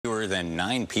fewer than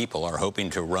 9 people are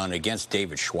hoping to run against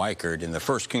David Schweikert in the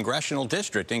 1st Congressional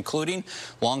District, including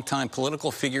longtime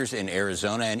political figures in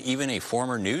Arizona and even a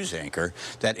former news anchor.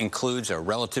 That includes a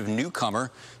relative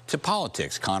newcomer to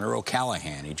politics, Conor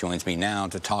O'Callaghan. He joins me now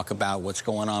to talk about what's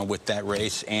going on with that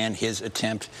race and his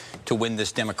attempt to win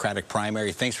this Democratic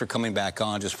primary. Thanks for coming back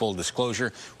on. Just full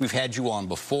disclosure, we've had you on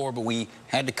before, but we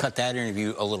had to cut that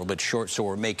interview a little bit short, so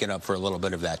we're making up for a little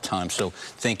bit of that time. So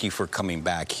thank you for coming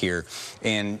back here.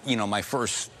 And, you know, my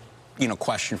first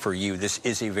question for you, this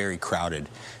is a very crowded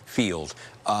field.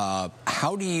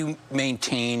 How do you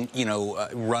maintain,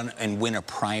 run and win a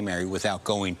primary without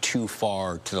going too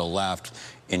far to the left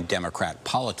in Democrat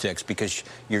politics, because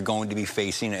you're going to be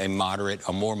facing a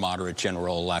more moderate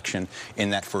general election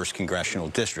in that 1st Congressional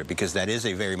District, because that is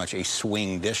very much a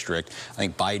swing district. I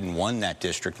think Biden won that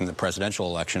district in the presidential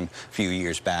election a few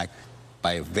years back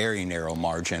by a very narrow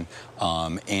margin.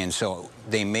 And so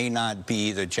they may not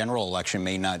be, the general election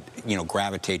may not,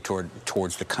 gravitate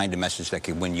towards the kind of message that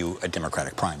could win you a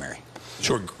Democratic primary.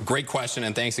 Sure. Great question.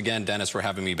 And thanks again, Dennis, for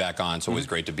having me back on. It's always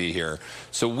great to be here.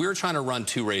 So we're trying to run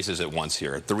 2 races at once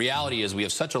here. The reality is we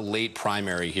have such a late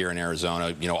primary here in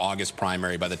Arizona, August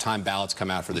primary. By the time ballots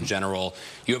come out for the general,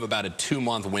 you have about a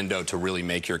 2-month window to really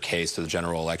make your case to the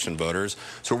general election voters.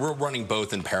 So we're running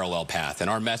both in parallel path. And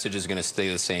our message is going to stay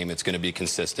the same. It's going to be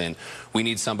consistent. We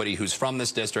need somebody who's from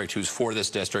this district, who's for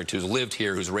this district, who's lived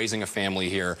here, who's raising a family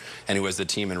here, and who has the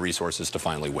team and resources to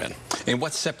finally win. And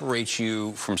what separates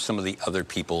you from some of the other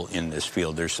people in this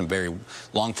field? There's some very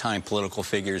long-time political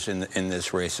figures in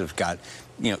this race who've got,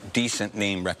 decent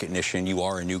name recognition. You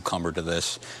are a newcomer to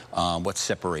this. What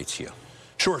separates you?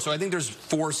 Sure. So I think there's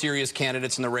 4 serious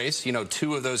candidates in the race.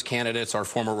 2 of those candidates are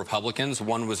former Republicans.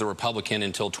 One was a Republican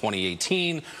until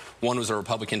 2018. One was a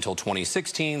Republican until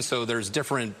 2016. So there's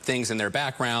different things in their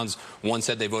backgrounds. One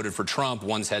said they voted for Trump.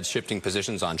 One's had shifting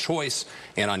positions on choice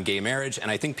and on gay marriage. And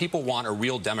I think people want a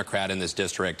real Democrat in this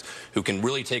district who can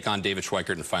really take on David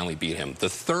Schweikert and finally beat him. The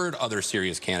 3rd other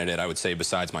serious candidate, I would say,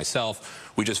 besides myself,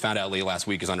 we just found out late last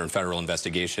week, is under federal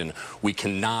investigation. We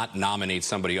cannot nominate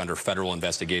somebody under federal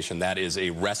investigation. That is a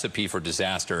recipe for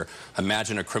disaster.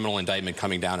 Imagine a criminal indictment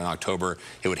coming down in October.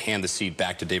 It would hand the seat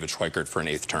back to David Schweikert for an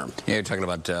 8th term. Yeah, you're talking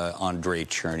about Andre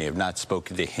Cherney. I've not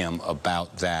spoken to him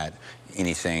about that,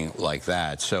 anything like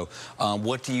that. So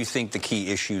what do you think the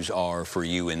key issues are for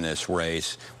you in this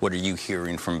race? What are you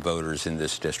hearing from voters in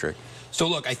this district? So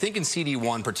look, I think in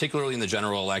CD1, particularly in the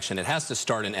general election, it has to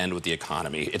start and end with the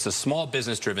economy. It's a small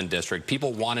business-driven district.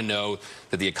 People want to know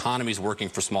that the economy is working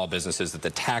for small businesses, that the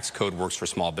tax code works for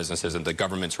small businesses, and the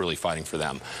government's really fighting for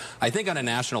them. I think on a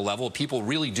national level, people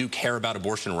really do care about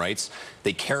abortion rights.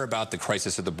 They care about the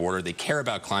crisis at the border. They care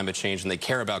about climate change, and they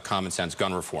care about common sense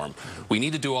gun reform. We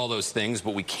need to do all those things,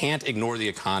 but we can't ignore the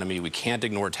economy. We can't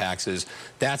ignore taxes.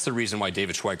 That's the reason why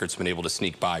David Schweikert's been able to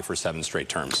sneak by for 7 straight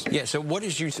terms. Yeah. So what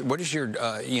is your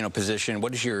position?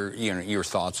 What is your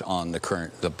thoughts on the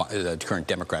current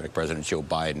Democratic President Joe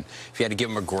Biden? If you had to give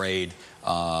him a grade,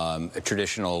 a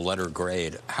traditional letter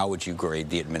grade, how would you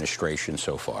grade the administration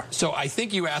so far? So I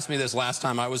think you asked me this last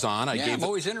time I was on. I'm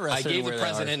always interested. I gave the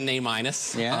president an A-.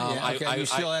 Yeah. Okay. You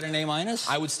still at an A-?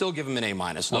 I would still give him an A-.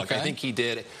 Look, okay. I think he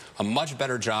did a much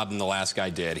better job than the last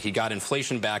guy did. He got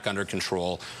inflation back under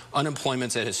control.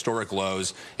 Unemployment's at historic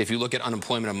lows. If you look at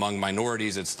unemployment among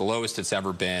minorities, it's the lowest it's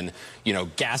ever been.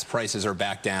 Gas prices are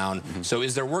back down. So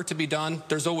is there work to be done?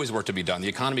 There's always work to be done. The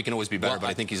economy can always be better, but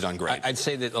I think he's done great. I'd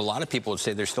say that a lot of people would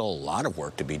say there's still a lot of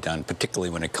work to be done, particularly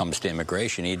when it comes to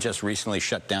immigration. He just recently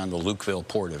shut down the Lukeville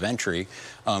port of entry.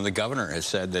 The governor has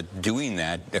said that doing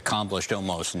that accomplished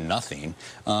almost nothing.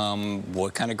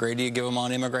 What kind of grade do you give him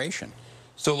on immigration?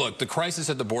 So look, the crisis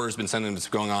at the border has been something that's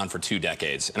going on for 2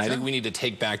 decades. And I think we need to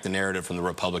take back the narrative from the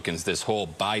Republicans, this whole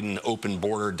Biden open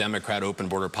border, Democrat open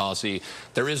border policy.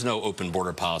 There is no open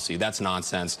border policy. That's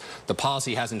nonsense. The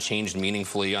policy hasn't changed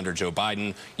meaningfully under Joe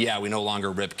Biden. Yeah, we no longer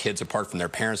rip kids apart from their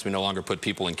parents. We no longer put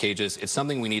people in cages. It's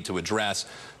something we need to address.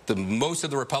 Most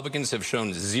of the Republicans have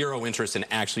shown 0 interest in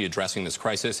actually addressing this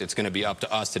crisis. It's going to be up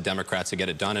to us, the Democrats, to get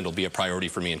it done. It'll be a priority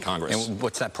for me in Congress. And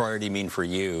what's that priority mean for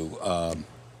you?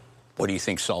 What do you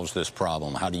think solves this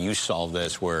problem? How do you solve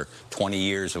this where 20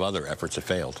 years of other efforts have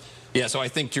failed? Yeah, so I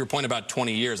think to your point about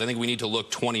 20 years, I think we need to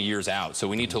look 20 years out. So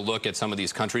we need to look at some of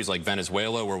these countries like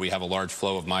Venezuela, where we have a large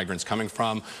flow of migrants coming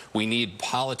from. We need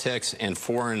politics and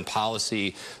foreign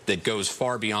policy that goes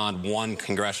far beyond 1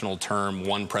 congressional term,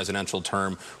 1 presidential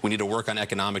term. We need to work on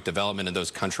economic development in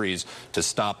those countries to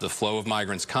stop the flow of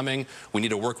migrants coming. We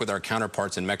need to work with our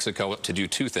counterparts in Mexico to do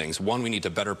 2 things. 1, we need to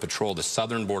better patrol the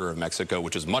southern border of Mexico,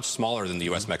 which is much smaller than the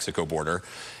U.S.-Mexico border.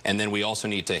 And then we also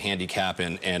need to handicap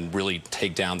and really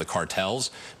take down the cartel cartels,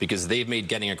 because they've made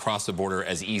getting across the border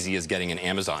as easy as getting an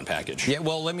Amazon package. Yeah,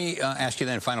 well, let me ask you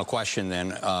then a final question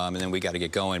then, and then we got to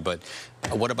get going. But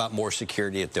what about more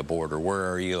security at the border?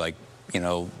 Where are you, like, you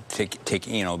know,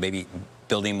 you know, maybe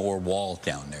building more wall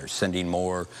down there, sending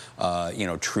more, you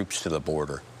know, troops to the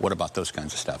border? What about those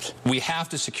kinds of steps? We have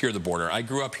to secure the border. I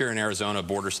grew up here in Arizona,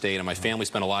 border state, and my family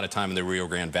spent a lot of time in the Rio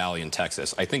Grande Valley in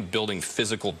Texas. I think building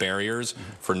physical barriers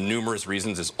for numerous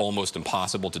reasons is almost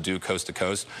impossible to do coast to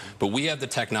coast. But we have the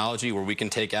technology where we can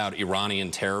take out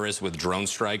Iranian terrorists with drone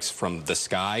strikes from the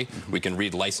sky. We can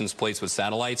read license plates with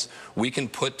satellites. We can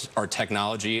put our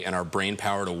technology and our brain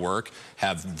power to work,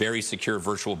 have very secure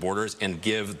virtual borders, and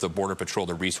give the Border Patrol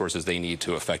the resources they need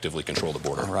to effectively control the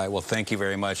border. All right. Well, thank you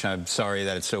very much. I'm sorry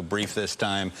that it's so brief this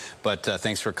time, but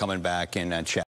thanks for coming back and chatting.